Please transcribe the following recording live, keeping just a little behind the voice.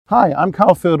Hi, I'm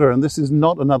Carl Fielder, and this is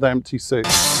Not Another Empty Suit.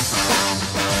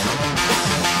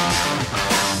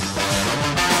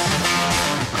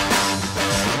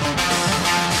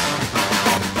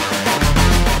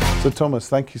 So Thomas,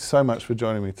 thank you so much for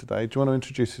joining me today. Do you want to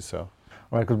introduce yourself?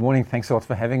 All right, good morning. Thanks a lot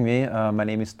for having me. My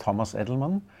name is Thomas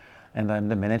Edelman, and I'm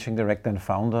the Managing Director and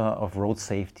Founder of Road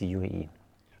Safety UAE.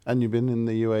 And you've been in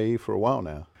the UAE for a while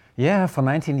now. Yeah, for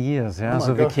 19 years. Yeah, Oh my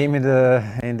so gosh. we came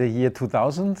in the year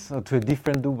 2000 to a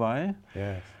different Dubai.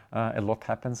 Yes. A lot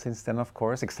happened since then, of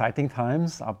course. Exciting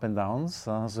times, up and downs.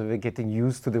 So we're getting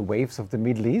used to the waves of the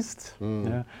Middle East.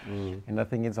 And I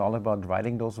think it's all about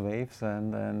riding those waves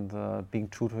and being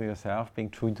true to yourself, being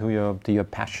true to your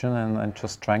passion, and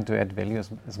just trying to add value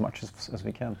as much as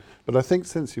we can. But I think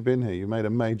since you've been here, you've made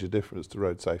a major difference to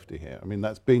road safety here. I mean,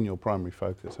 that's been your primary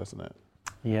focus, hasn't it?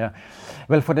 Yeah,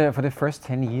 well, for the first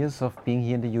 10 years of being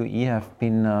here in the UAE, I've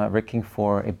been working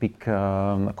for a big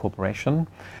corporation,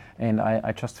 and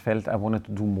I just felt I wanted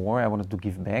to do more. I wanted to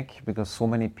give back because so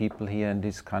many people here in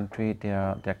this country,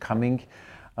 they're coming,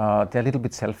 they're a little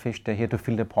bit selfish. They're here to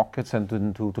fill their pockets and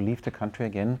to leave the country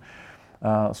again.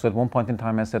 So at one point in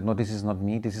time, I said, no, this is not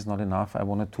me. This is not enough. I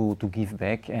wanted to give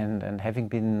back, and having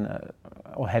been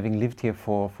or having lived here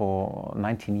for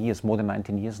 19 years, more than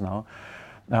 19 years now.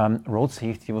 Road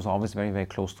safety was always very, very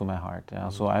close to my heart. Yeah?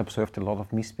 So I observed a lot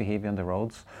of misbehavior on the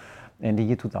roads. In the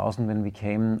year 2000, when we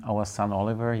came, our son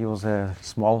Oliver, he was a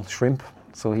small shrimp,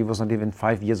 so he was not even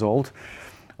 5 years old.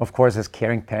 Of course, as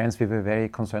caring parents, we were very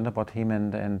concerned about him,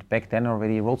 and back then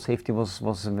already road safety was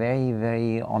very,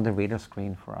 very on the radar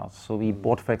screen for us. So we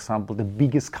bought, for example, the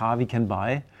biggest car we can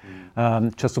buy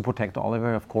just to protect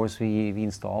Oliver. Of course, we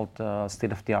installed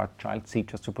state-of-the-art child seat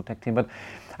just to protect him. But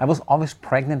I was always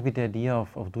pregnant with the idea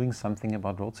of doing something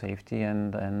about road safety,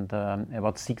 and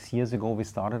about 6 years ago we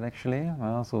started actually.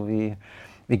 So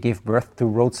we gave birth to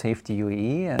Road Safety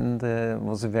UAE, and it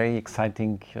was a very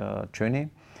exciting journey.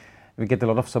 We get a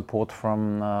lot of support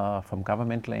from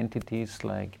governmental entities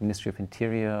like Ministry of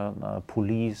Interior,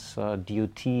 Police,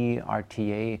 DOT,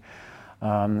 RTA,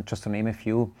 just to name a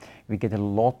few. We get a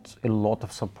lot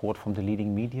of support from the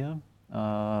leading media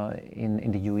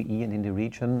in the UAE and in the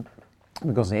region,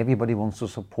 because everybody wants to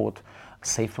support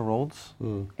safer roads.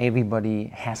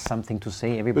 Everybody has something to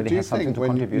say. Everybody has something to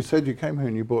contribute. You said you came here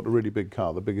and you bought a really big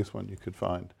car, the biggest one you could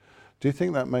find. Do you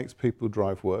think that makes people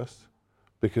drive worse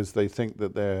because they think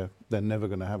that they're never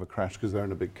going to have a crash because they're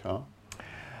in a big car?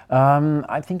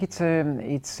 I think it's a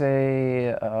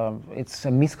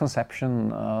misconception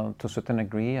to a certain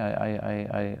degree.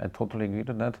 I totally agree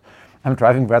to that. I'm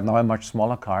driving right now a much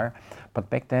smaller car, but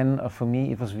back then for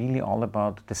me it was really all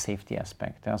about the safety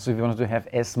aspect. So we wanted to have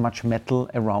as much metal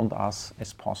around us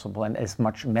as possible and as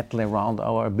much metal around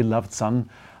our beloved son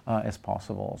as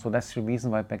possible. So that's the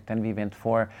reason why back then we went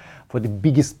for the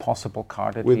biggest possible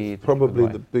car that with probably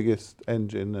the biggest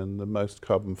engine and the most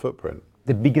carbon footprint.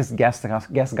 The biggest gas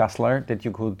guzzler that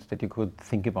you could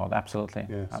think about. Absolutely.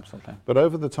 Yes. Absolutely. But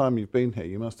over the time you've been here,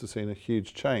 you must have seen a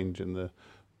huge change in the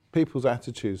people's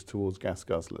attitudes towards gas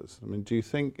guzzlers. I mean, do you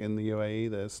think in the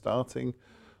UAE they're starting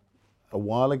a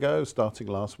while ago, starting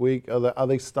last week? Are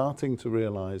they starting to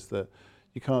realise that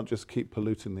you can't just keep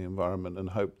polluting the environment and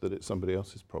hope that it's somebody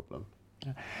else's problem?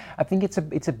 I think it's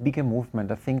a bigger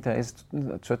movement. I think there is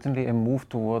certainly a move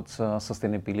towards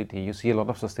sustainability. You see a lot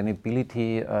of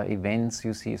sustainability events,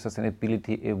 you see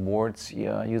sustainability awards,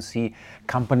 you see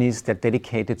companies that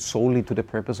dedicated solely to the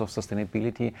purpose of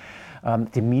sustainability.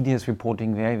 The media is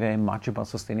reporting very, very much about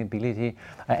sustainability.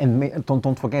 And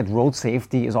don't forget, road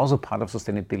safety is also part of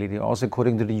sustainability. Also,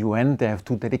 according to the UN, they have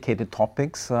 2 dedicated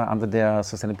topics under their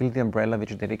sustainability umbrella, which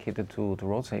is dedicated to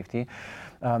road safety.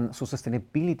 So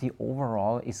sustainability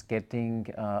overall is getting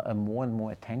more and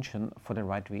more attention for the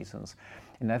right reasons.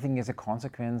 And I think as a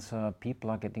consequence,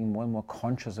 people are getting more and more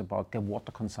conscious about their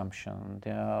water consumption. They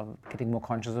are getting more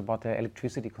conscious about their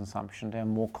electricity consumption. They are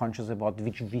more conscious about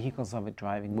which vehicles are we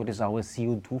driving, what is our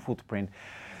CO2 footprint.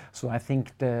 So I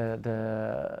think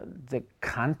the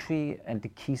country and the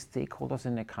key stakeholders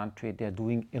in the country, they're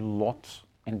doing a lot,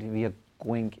 and we are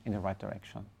going in the right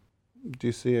direction. Do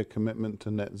you see a commitment to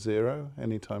net zero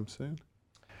anytime soon?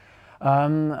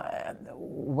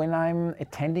 When I'm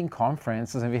attending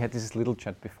conferences, and we had this little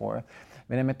chat before,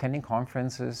 when I'm attending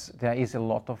conferences, there is a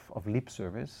lot of lip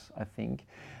service, I think,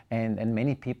 and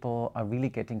many people are really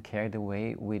getting carried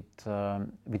away with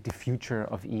the future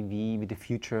of EV, with the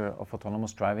future of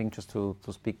autonomous driving, just to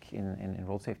speak in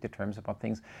road safety terms about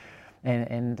things.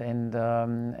 Yes,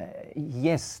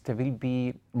 there will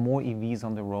be more EVs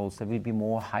on the roads. There will be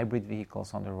more hybrid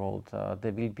vehicles on the road.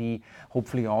 There will be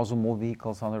hopefully also more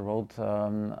vehicles on the road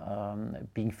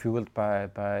being fueled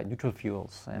by neutral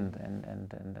fuels and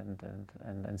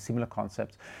similar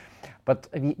concepts. But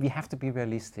we have to be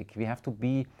realistic. We have to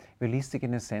be realistic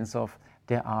in the sense of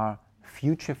there are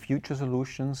future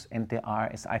solutions and there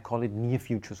are, as I call it, near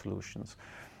future solutions.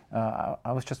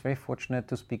 I was just very fortunate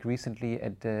to speak recently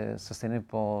at the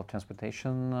Sustainable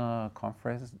Transportation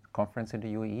conference in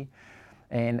the UAE.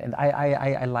 And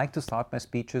I like to start my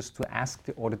speeches to ask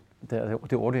the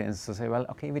audience to say, well,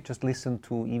 okay, we just listened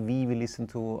to EV, we listened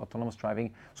to autonomous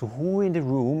driving. So who in the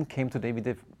room came today with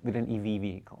an EV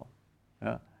vehicle?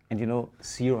 Yeah? And you know,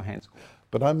 0 hands.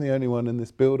 But I'm the only one in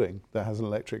this building that has an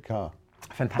electric car.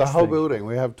 Fantastic. The whole building,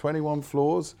 we have 21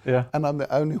 floors, yeah. and I'm the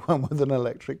only one with an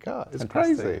electric car. It's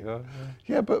Fantastic. crazy.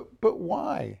 Yeah, but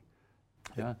why?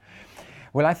 Yeah.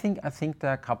 Well, I think there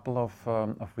are a couple of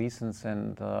reasons,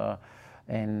 and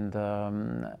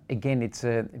again, it's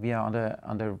we are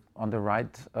on the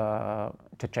right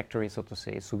trajectory, so to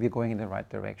say. So we're going in the right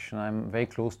direction. I'm very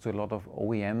close to a lot of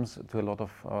OEMs, to a lot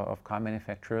of car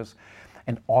manufacturers,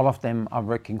 and all of them are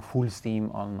working full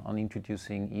steam on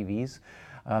introducing EVs.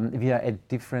 We are at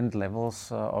different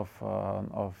levels of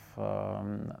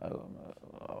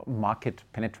market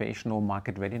penetration or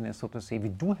market readiness, so to say. We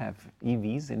do have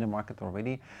EVs in the market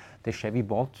already. The Chevy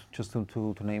Bolt, just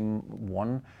to name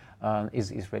one,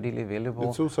 is readily available.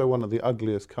 It's also one of the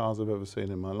ugliest cars I've ever seen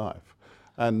in my life.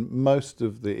 And most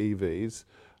of the EVs,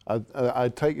 I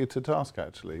take you to task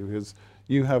actually, because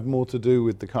you have more to do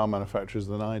with the car manufacturers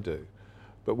than I do.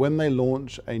 But when they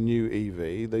launch a new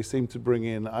EV, they seem to bring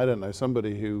in, I don't know,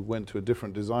 somebody who went to a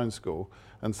different design school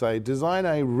and say, design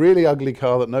a really ugly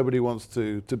car that nobody wants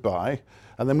to buy,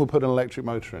 and then we'll put an electric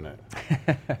motor in it.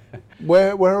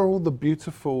 Where are all the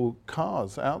beautiful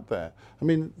cars out there? I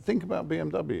mean, think about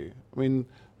BMW. I mean,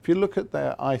 if you look at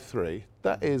their i3,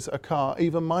 that is a car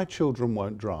even my children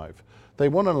won't drive. They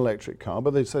want an electric car,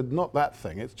 but they said, not that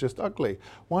thing, it's just ugly.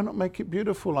 Why not make it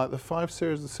beautiful like the 5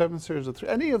 Series, the 7 Series, the 3,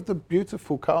 any of the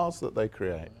beautiful cars that they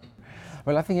create?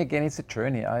 Well, I think again it's a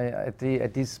journey. At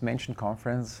this mentioned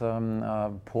conference,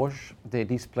 Porsche, they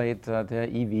displayed their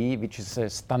EV, which is a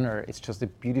stunner. It's just a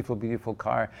beautiful, beautiful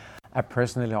car. I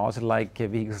personally also like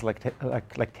vehicles like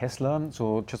Tesla.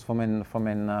 So just from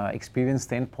an experience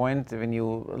standpoint, when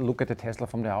you look at the Tesla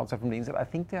from the outside, from the inside, I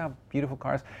think they are beautiful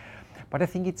cars. But I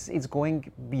think it's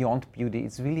going beyond beauty.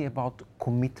 It's really about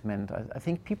commitment. I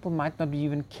think people might not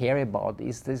even care about,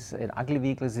 is this an ugly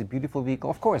vehicle, is it a beautiful vehicle?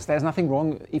 Of course, there's nothing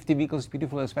wrong if the vehicle is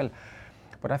beautiful as well.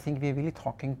 But I think we're really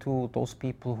talking to those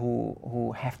people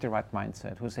who have the right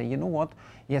mindset, who say, you know what,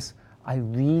 yes, I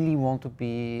really want to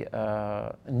be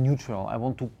neutral. I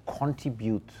want to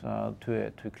contribute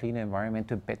to a cleaner environment,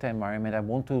 to a better environment. I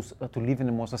want to live in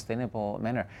a more sustainable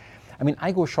manner. I mean,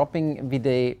 I go shopping with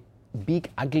a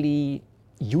big ugly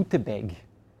jute bag.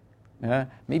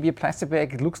 Maybe a plastic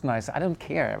bag, it looks nice. I don't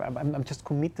care. I'm just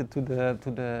committed to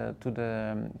the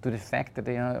fact that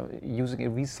they are using a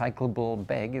recyclable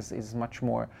bag is much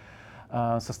more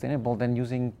sustainable than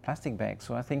using plastic bags.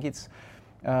 So I think it's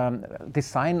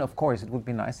design. Of course, it would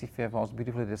be nice if we have also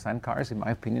beautifully designed cars. In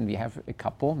my opinion, we have a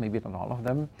couple, maybe not all of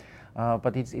them,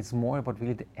 but it's more about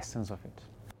really the essence of it.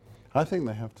 I think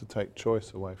they have to take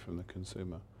choice away from the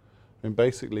consumer. I mean,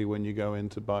 basically, when you go in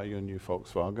to buy your new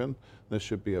Volkswagen, there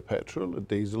should be a petrol, a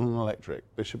diesel, and an electric.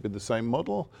 They should be the same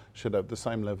model, should have the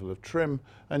same level of trim,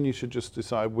 and you should just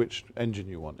decide which engine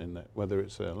you want in there, whether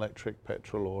it's an electric,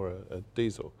 petrol, or a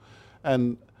diesel.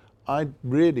 And I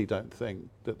really don't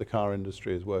think that the car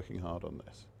industry is working hard on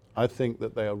this. I think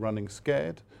that they are running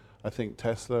scared. I think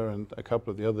Tesla and a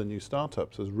couple of the other new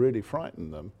startups has really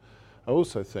frightened them. I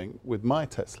also think with my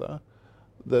Tesla,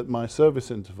 that my service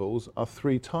intervals are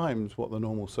 3 times what the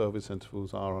normal service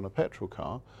intervals are on a petrol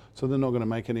car, so they're not going to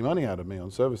make any money out of me on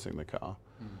servicing the car.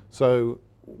 So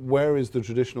where is the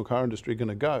traditional car industry going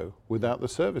to go without the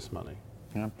service money?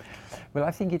 Yeah. Well,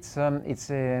 I think it's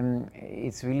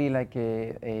really like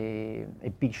a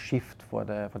big shift for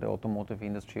the automotive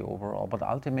industry overall. But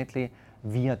ultimately,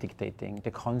 we are dictating. The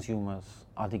consumers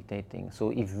are dictating. So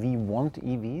if we want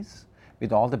EVs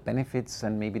with all the benefits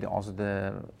and maybe also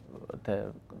the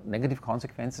negative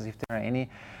consequences, if there are any,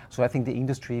 so I think the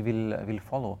industry will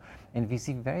follow. And we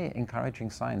see very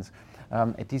encouraging signs.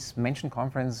 At this mentioned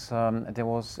conference, there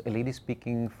was a lady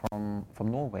speaking from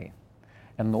Norway.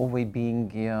 And Norway being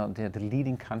the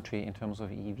leading country in terms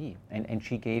of EV. And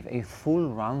she gave a full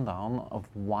rundown of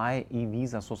why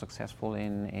EVs are so successful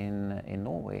in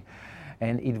Norway.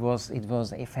 And it was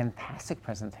a fantastic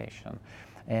presentation.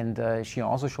 And she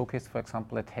also showcased, for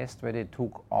example, a test where they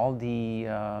took all the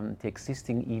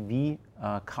existing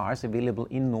EV cars available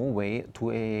in Norway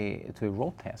to a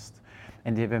road test,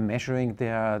 and they were measuring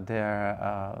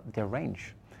their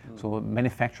range. So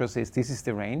manufacturer says this is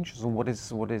the range. So what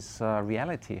is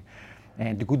reality?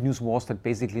 And the good news was that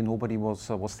basically nobody was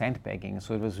sandbagging.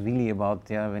 So it was really about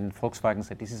when Volkswagen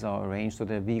said this is our range, so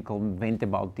the vehicle went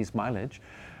about this mileage,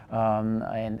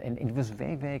 and it was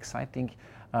very, very exciting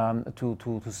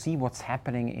to see what's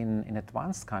happening in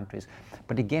advanced countries.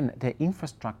 But again, the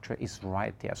infrastructure is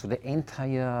right there. So the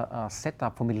entire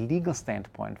setup from a legal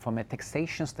standpoint, from a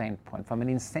taxation standpoint, from an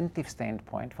incentive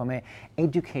standpoint, from an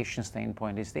education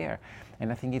standpoint is there.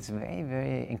 And I think it's very,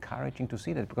 very encouraging to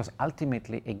see that, because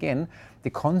ultimately, again, the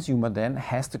consumer then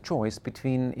has the choice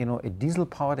between a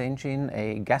diesel-powered engine,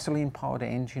 a gasoline-powered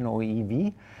engine, or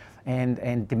EV.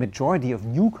 And the majority of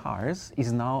new cars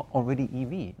is now already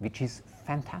EV, which is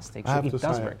fantastic. So it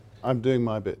does work. I'm doing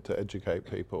my bit to educate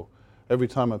people. Every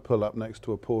time I pull up next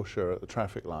to a Porsche at the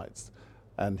traffic lights,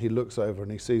 and he looks over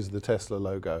and he sees the Tesla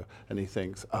logo, and he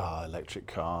thinks, electric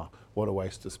car, what a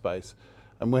waste of space.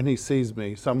 And when he sees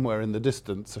me somewhere in the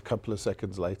distance a couple of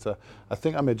seconds later, I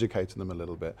think I'm educating them a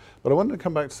little bit. But I wanted to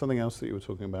come back to something else that you were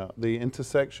talking about, the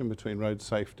intersection between road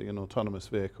safety and autonomous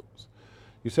vehicles.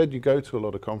 You said you go to a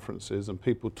lot of conferences and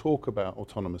people talk about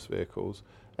autonomous vehicles,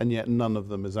 and yet none of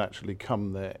them has actually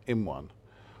come there in one.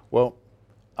 Well,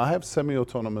 I have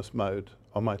semi-autonomous mode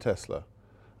on my Tesla,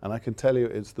 and I can tell you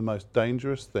it's the most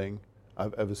dangerous thing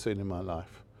I've ever seen in my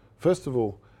life. First of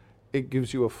all, it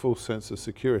gives you a false sense of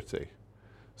security.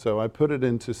 So I put it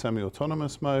into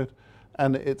semi-autonomous mode,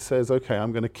 and it says, okay,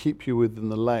 I'm going to keep you within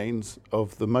the lanes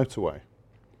of the motorway.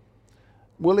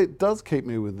 Well, it does keep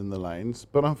me within the lanes,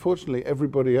 but unfortunately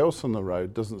everybody else on the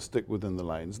road doesn't stick within the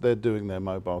lanes. They're doing their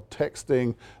mobile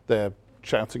texting, they're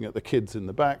shouting at the kids in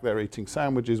the back, they're eating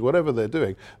sandwiches, whatever they're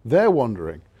doing, they're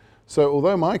wandering. So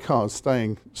although my car's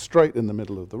staying straight in the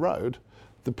middle of the road,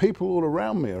 the people all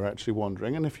around me are actually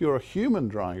wandering, and if you're a human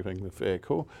driving the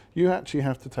vehicle, you actually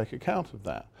have to take account of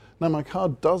that. Now, my car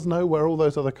does know where all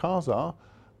those other cars are,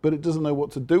 but it doesn't know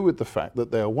what to do with the fact that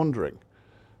they are wandering.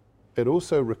 It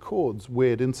also records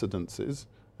weird incidences,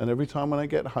 and every time when I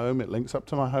get home, it links up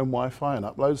to my home Wi-Fi and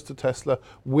uploads to Tesla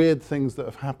weird things that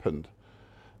have happened.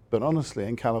 But honestly,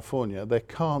 in California, there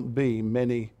can't be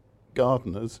many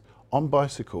gardeners on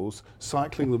bicycles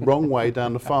cycling the wrong way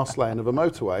down the fast lane of a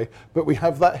motorway, but we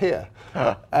have that here.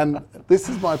 And this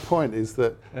is my point, is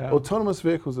that autonomous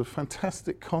vehicles are a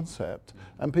fantastic concept,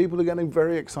 and people are getting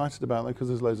very excited about them because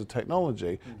there's loads of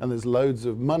technology and there's loads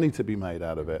of money to be made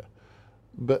out of it.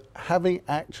 But having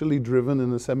actually driven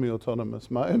in a semi-autonomous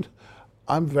mode,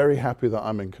 I'm very happy that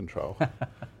I'm in control.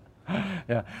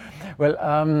 Yeah, well,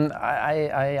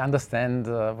 I understand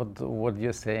what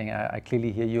you're saying. I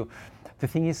clearly hear you. The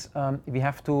thing is, we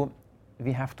have to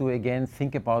again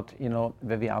think about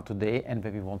where we are today and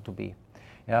where we want to be.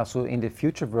 Yeah, so in the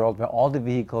future world where all the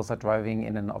vehicles are driving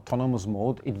in an autonomous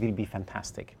mode, it will be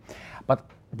fantastic. But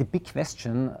the big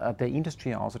question the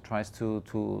industry also tries to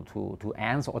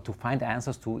answer, or to find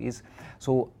answers to, is,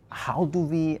 so how do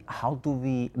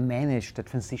we manage the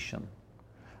transition?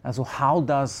 And so how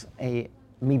does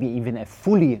maybe even a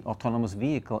fully autonomous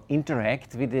vehicle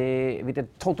interact with a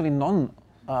totally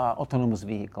non-autonomous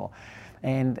vehicle?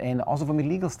 And also from a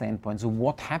legal standpoint, so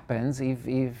what happens if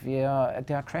there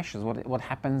are crashes? What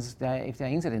happens if there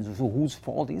are incidents? So whose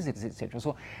fault is it, etc.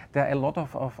 So there are a lot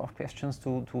of questions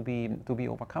to be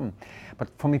overcome. But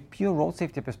from a pure road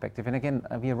safety perspective, and again,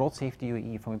 we are Road Safety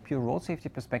UAE, from a pure road safety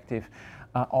perspective,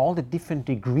 all the different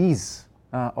degrees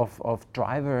of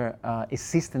driver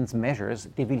assistance measures,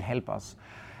 they will help us.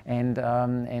 And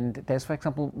there's, for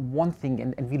example, one thing,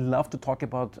 and we love to talk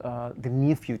about the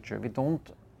near future. We don't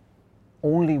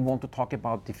only want to talk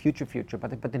about the future,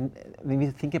 but then when we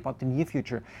think about the near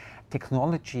future,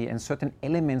 technology and certain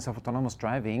elements of autonomous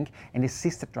driving and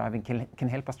assisted driving can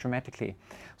help us dramatically.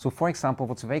 So, for example,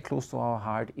 what's very close to our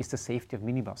heart is the safety of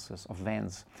minibuses, of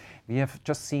vans. We have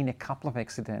just seen a couple of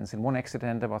accidents. In one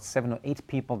accident, about 7 or 8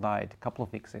 people died a couple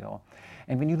of weeks ago.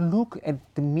 And when you look at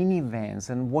the minivans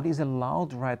and what is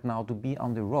allowed right now to be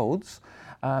on the roads,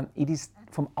 it is,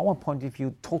 from our point of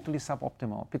view, totally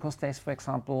suboptimal, because there is, for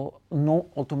example, no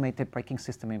automated braking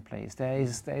system in place. There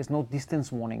is no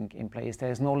distance warning in place.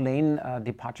 There is no lane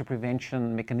departure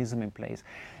prevention mechanism in place.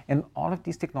 And all of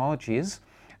these technologies,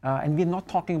 and we're not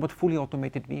talking about fully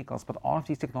automated vehicles, but all of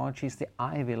these technologies, they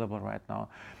are available right now.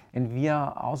 And we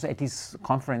are also at this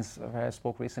conference where I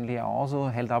spoke recently, I also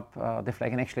held up the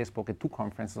flag, and actually I spoke at 2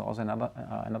 conferences, also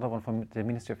another one from the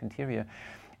Ministry of Interior.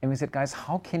 And we said, guys,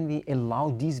 how can we allow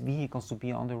these vehicles to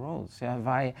be on the roads? Yeah?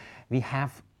 Why we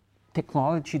have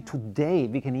technology today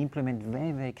we can implement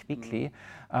very, very quickly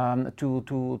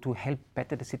to help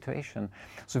better the situation.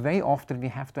 So very often we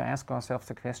have to ask ourselves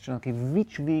the question, okay,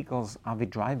 which vehicles are we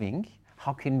driving?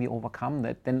 How can we overcome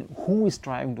that? Then who is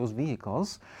driving those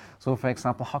vehicles? So for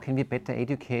example, how can we better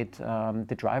educate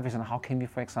the drivers, and how can we,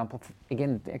 for example,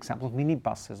 again, the example of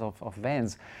minibuses, of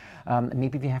vans,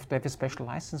 maybe we have to have a special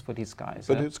license for these guys.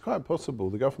 But it's quite possible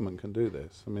the government can do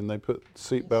this. I mean, they put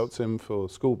seat belts in for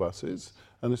school buses,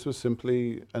 and this was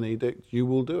simply an edict, you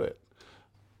will do it.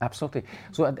 Absolutely.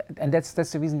 So, and that's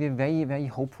the reason we're very, very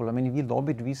hopeful. I mean, we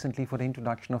lobbied recently for the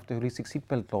introduction of the holistic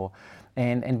seatbelt law,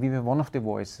 and we were one of the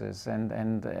voices. And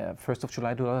 1st of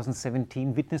July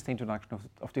 2017 witnessed the introduction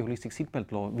of the holistic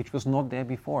seatbelt law, which was not there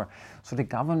before. So the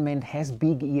government has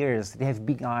big ears, they have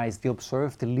big eyes, they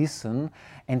observe, they listen,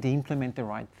 and they implement the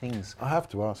right things. I have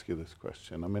to ask you this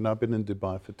question. I mean, I've been in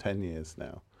Dubai for 10 years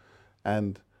now,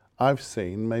 and I've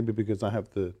seen, maybe because I have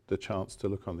the chance to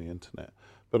look on the internet,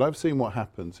 but I've seen what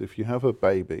happens if you have a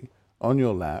baby on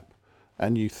your lap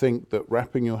and you think that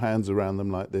wrapping your hands around them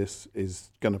like this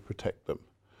is going to protect them.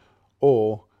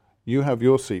 Or you have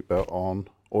your seatbelt on,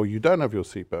 or you don't have your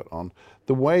seatbelt on.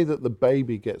 The way that the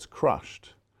baby gets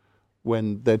crushed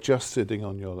when they're just sitting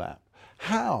on your lap.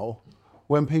 How,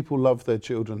 when people love their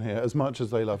children here as much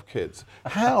as they love kids,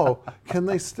 how can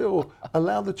they still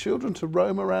allow the children to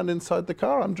roam around inside the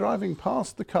car? I'm driving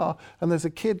past the car and there's a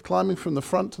kid climbing from the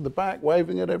front to the back,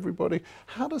 waving at everybody.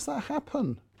 How does that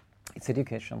happen? It's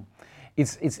education.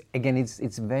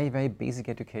 It's very, very basic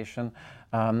education.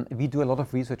 We do a lot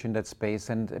of research in that space,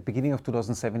 and at the beginning of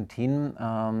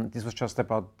 2017, this was just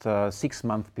about 6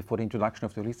 months before the introduction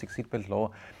of the holistic seatbelt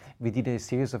law, we did a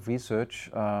series of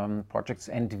research projects,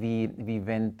 and we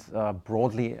went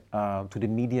broadly to the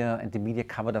media, and the media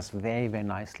covered us very, very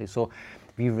nicely. So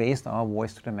we raised our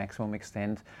voice to the maximum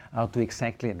extent to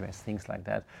exactly address things like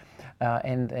that.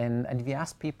 And we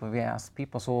asked people,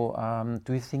 so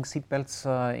do you think seatbelts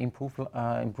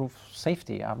improve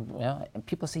safety? Yeah? And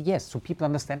people say yes, so people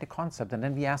understand the concept. And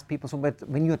then we asked people, so but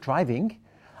when you're driving,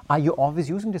 are you always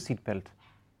using the seatbelt?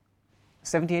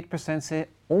 78% say,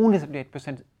 only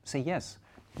 78% say yes.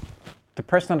 The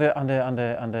person on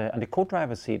the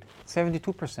co-driver's seat,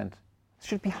 72%. It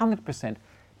should be 100%.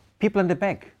 People in the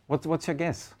back, what's your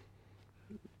guess?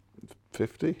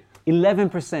 50?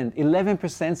 11%.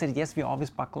 11% said yes, we always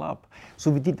buckle up.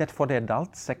 So we did that for the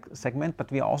adult segment,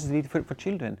 but we also did it for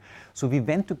children. So we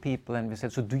went to people and we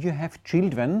said, so do you have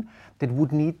children that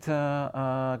would need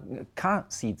car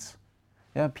seats?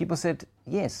 Yeah, people said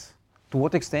yes. To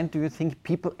what extent do you think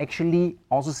people actually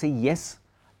also say yes,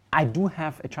 I do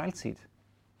have a child seat?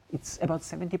 It's about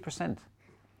 70%.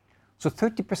 So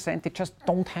 30% they just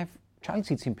don't have child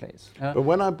seats in place. But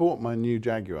when I bought my new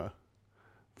Jaguar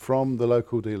from the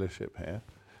local dealership here,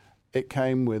 it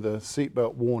came with a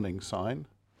seatbelt warning sign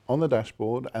on the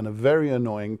dashboard and a very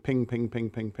annoying ping, ping, ping,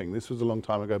 ping, ping. This was a long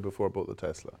time ago before I bought the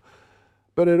Tesla.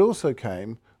 But it also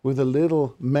came with a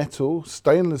little metal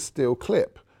stainless steel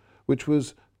clip, which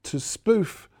was to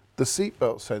spoof the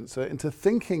seatbelt sensor into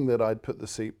thinking that I'd put the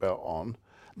seatbelt on.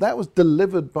 That was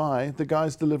delivered by the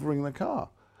guys delivering the car.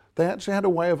 They actually had a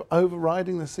way of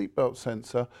overriding the seatbelt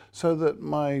sensor so that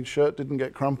my shirt didn't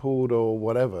get crumpled or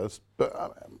whatever.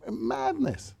 But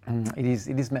madness. It is,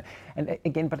 and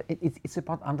again, but it's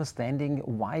about understanding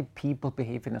why people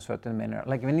behave in a certain manner.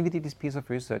 Like when we did this piece of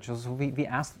research, so we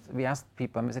asked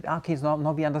people, and we said, okay, so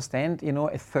now we understand, you know,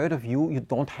 a third of you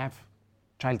don't have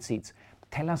child seats.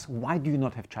 Tell us, why do you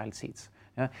not have child seats?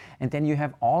 And then you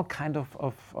have all kind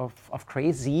of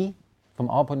crazy, from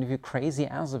our point of view, crazy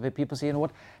answer where people say, you know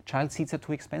what, child seats are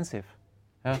too expensive.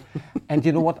 And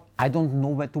you know what, I don't know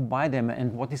where to buy them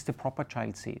and what is the proper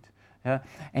child seat.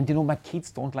 And you know, my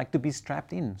kids don't like to be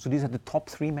strapped in. So these are the top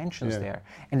 3 mentions there.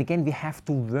 And again, we have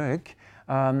to work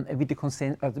with the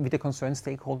concerned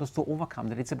stakeholders to overcome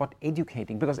that. It's about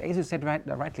educating, because as you said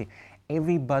rightly,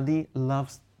 everybody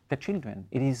loves the children.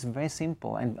 It is very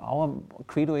simple, and our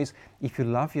credo is, if you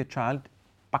love your child,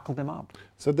 buckle them up.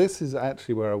 So this is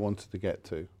actually where I wanted to get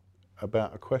to,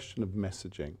 about a question of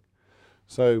messaging.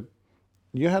 So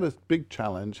you had a big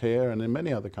challenge here and in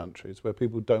many other countries where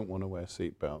people don't want to wear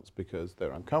seatbelts because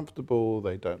they're uncomfortable,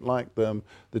 they don't like them,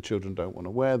 the children don't want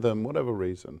to wear them, whatever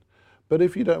reason. But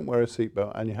if you don't wear a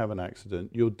seatbelt and you have an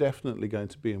accident, you're definitely going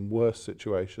to be in worse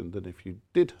situation than if you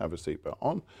did have a seatbelt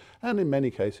on, and in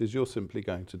many cases you're simply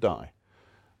going to die.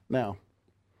 Now,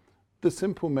 the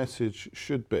simple message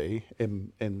should be,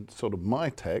 in sort of my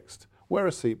text, wear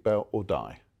a seatbelt or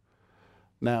die.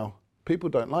 Now, people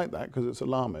don't like that because it's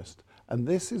alarmist, And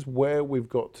this is where we've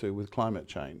got to with climate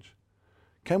change.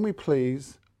 Can we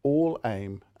please all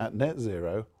aim at net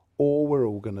zero, or we're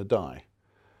all going to die?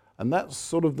 And that's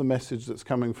sort of the message that's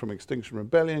coming from Extinction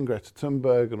Rebellion, Greta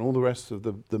Thunberg, and all the rest of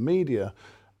the media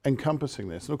encompassing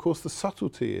this. And of course, the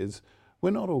subtlety is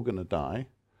we're not all going to die.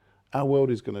 Our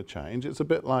world is going to change. It's a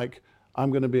bit like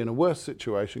I'm going to be in a worse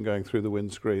situation going through the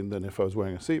windscreen than if I was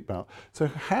wearing a seatbelt. So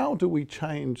how do we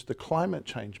change the climate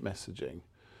change messaging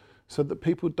so that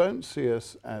people don't see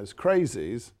us as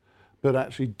crazies, but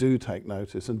actually do take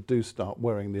notice and do start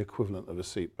wearing the equivalent of a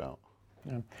seatbelt?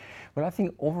 Yeah. Well, I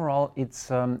think overall it's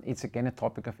again a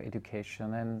topic of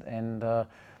education, and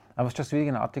I was just reading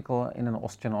an article in an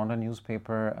Austrian online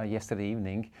newspaper yesterday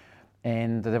evening,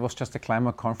 and there was just a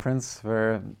climate conference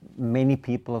where many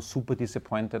people are super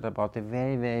disappointed about the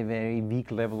very, very, very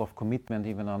weak level of commitment,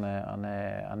 even on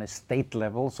a state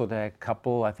level. So there are a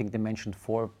couple, I think they mentioned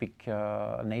 4 big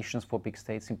nations, 4 big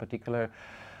states in particular,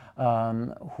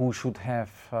 who should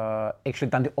have actually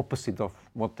done the opposite of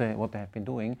what they have been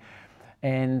doing.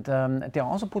 And they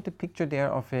also put a picture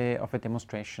there of a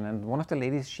demonstration, and one of the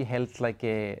ladies, she held like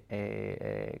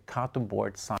a carton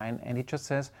board sign, and it just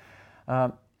says,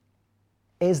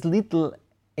 as little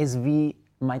as we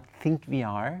might think we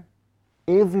are,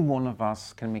 every one of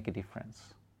us can make a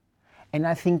difference. And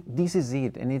I think this is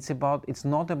it, and it's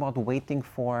not about waiting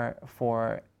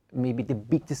for maybe the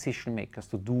big decision makers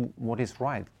to do what is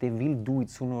right. They will do it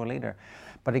sooner or later.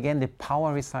 But again, the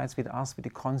power resides with us, with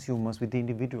the consumers, with the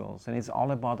individuals, and it's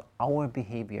all about our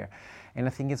behavior. And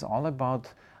I think it's all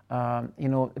about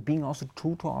being also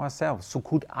true to ourselves. So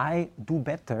could I do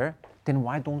better? Then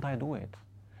why don't I do it?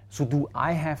 So do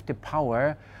I have the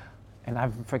power? And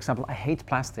for example, I hate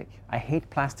plastic. I hate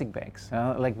plastic bags.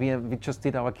 Like we just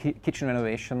did our kitchen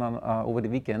renovation over the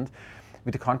weekend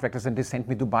with the contractors, and they sent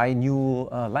me to buy new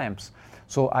lamps.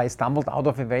 So I stumbled out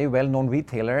of a very well-known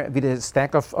retailer with a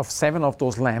stack of 7 of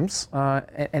those lamps,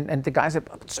 and the guy said,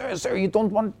 "Sir, you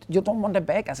don't want a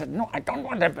bag?" I said, "No, I don't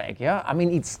want a bag. Yeah, I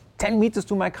mean it's 10 meters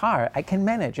to my car. I can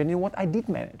manage." And you know what? I did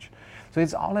manage. So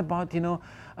it's all about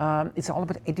it's all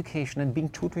about education and being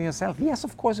true to yourself. Yes,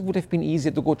 of course, it would have been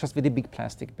easier to go just with a big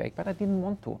plastic bag, but I didn't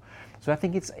want to. So I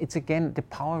think it's again, the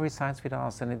power resides with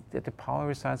us, and the power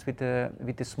resides with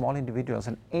the small individuals,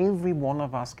 and every one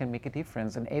of us can make a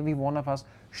difference, and every one of us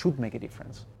should make a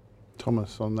difference.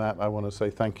 Thomas, on that, I want to say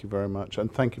thank you very much,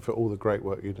 and thank you for all the great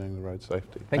work you're doing in road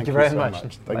safety. Thank you very so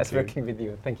much. Nice working with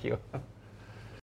you. Thank you.